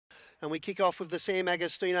And we kick off with the Sam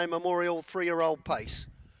Agostino Memorial 3-year-old pace.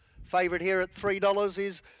 Favourite here at $3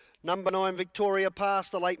 is number 9 Victoria Pass.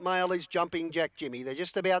 The late male is Jumping Jack Jimmy. They're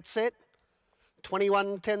just about set.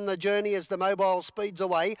 21.10 the journey as the mobile speeds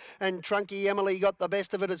away, and Trunky Emily got the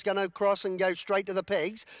best of it. Is going to cross and go straight to the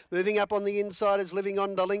pegs. Moving up on the inside is Living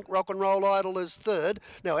On to Link. Rock and Roll Idol is third.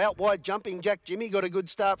 Now out wide, Jumping Jack Jimmy got a good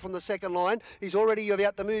start from the second line. He's already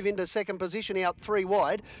about to move into second position, out 3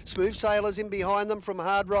 wide. Smooth Sailors in behind them from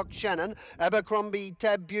Hard Rock Shannon. Abercrombie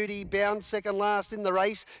Tab Beauty Bound. Second last in the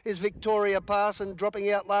race is Victoria Pass, and dropping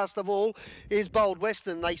out last of all is Bold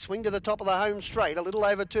Western. They swing to the top of the home straight. A little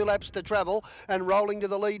over 2 laps to travel. And rolling to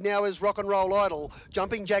the lead now is Rock and Roll Idol.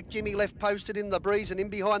 Jumping Jack Jimmy left posted in the breeze, and in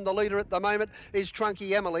behind the leader at the moment is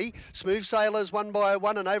Trunky Emily. Smooth Sailors 1 by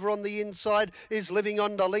 1, and over on the inside is Living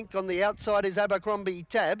On to Link. On the outside is Abercrombie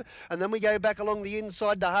Tab, and then we go back along the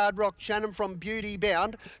inside to Hard Rock Shannon from Beauty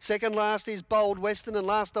Bound. Second last is Bold Western, and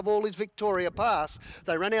last of all is Victoria Pass.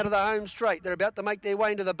 They run out of the home straight. They're about to make their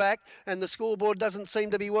way into the back, and the scoreboard doesn't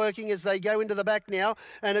seem to be working as they go into the back now,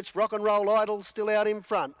 and it's Rock and Roll Idol still out in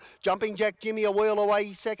front. Jumping Jack Jimmy a wheel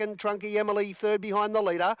away second, Trunky Emily third behind the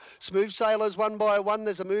leader. Smooth Sailors 1 by 1.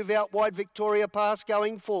 There's a move out wide, Victoria Pass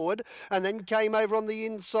going forward, and then came over on the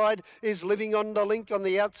inside is Living On to Link. On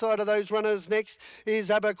the outside of those runners next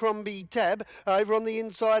is Abercrombie Tab. Over on the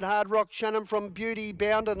inside, Hard Rock Shannon from Beauty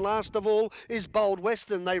Bound, and last of all is Bold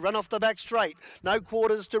Western. They run off the back straight. No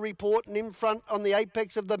quarters to report, and in front on the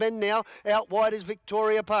apex of the bend now, out wide is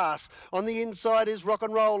Victoria Pass. On the inside is Rock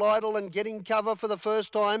and Roll Idol, and getting cover for the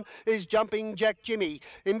first time is Jumping Jack Jimmy.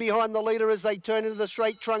 In behind the leader as they turn into the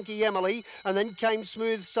straight, Trunky Emily, and then came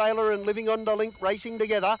Smooth Sailor and Living On to Link racing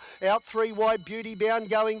together. Out 3 wide, Beauty Bound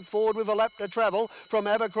going forward with a lap to travel from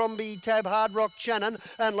Abercrombie Tab, Hard Rock Shannon,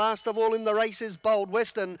 and last of all in the race is Bold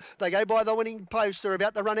Western. They go by the winning post. They're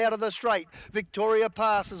about to run out of the straight. Victoria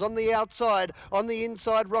Pass is on the outside. On the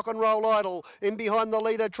inside, Rock and Roll Idol. In behind the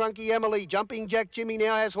leader, Trunky Emily. Jumping Jack Jimmy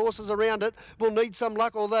now has horses around it. Will need some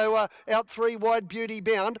luck, although out 3 wide, Beauty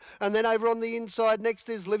Bound, and then over on the inside next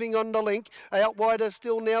is Living On to Link. Out wider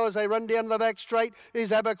still now as they run down the back straight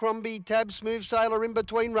is Abercrombie Tab. Smooth Sailor in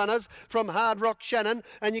between runners from Hard Rock Shannon,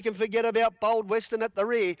 and you can forget about Bold Western at the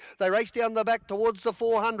rear. They race down the back towards the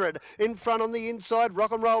 400. In front on the inside,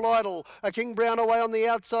 Rock and Roll Idol. A King Brown away on the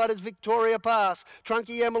outside is Victoria Pass.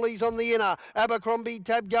 Trunky Emily's on the inner. Abercrombie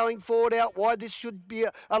Tab going forward out wide. This should be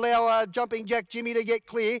allow Jumping Jack Jimmy to get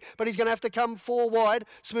clear, but he's going to have to come 4 wide.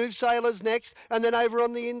 Smooth Sailors next, and then over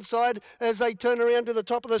on the inside as they turn around to the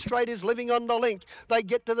top of the straight is Living On to Link. They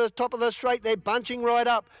get to the top of the straight. They're bunching right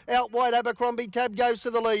up. Out wide, Abercrombie Tab goes to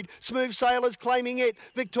the lead. Smooth Sailors claiming it.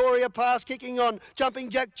 Victoria Pass kicking on. Jumping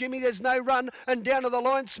Jack Jimmy, there's no run, and down to the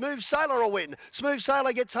line, Smooth Sailor will win. Smooth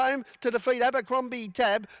Sailor gets home to defeat Abercrombie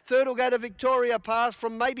Tab. Third will go to Victoria Pass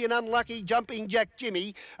from maybe an unlucky Jumping Jack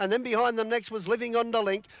Jimmy, and then behind them next was Living On to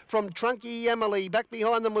Link from Trunky Emily. Back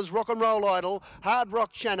behind them was Rock and Roll Idol, Hard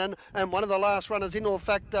Rock Shannon, and one of the last runners in, or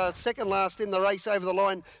fact second last in the race over the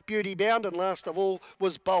line, Beauty Bound, and last of all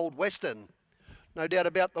was Bold Western. No doubt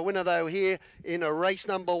about the winner though here in a race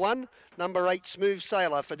number 1. Number 8 Smooth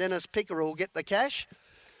Sailor for Dennis Picker will get the cash.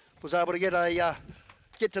 Was able to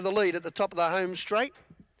get to the lead at the top of the home straight,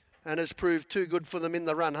 and has proved too good for them in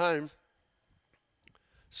the run home.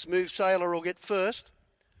 Smooth Sailor will get first.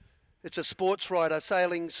 It's a sports rider,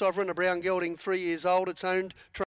 Sailing Sovereign, a brown gelding, 3 years old. It's owned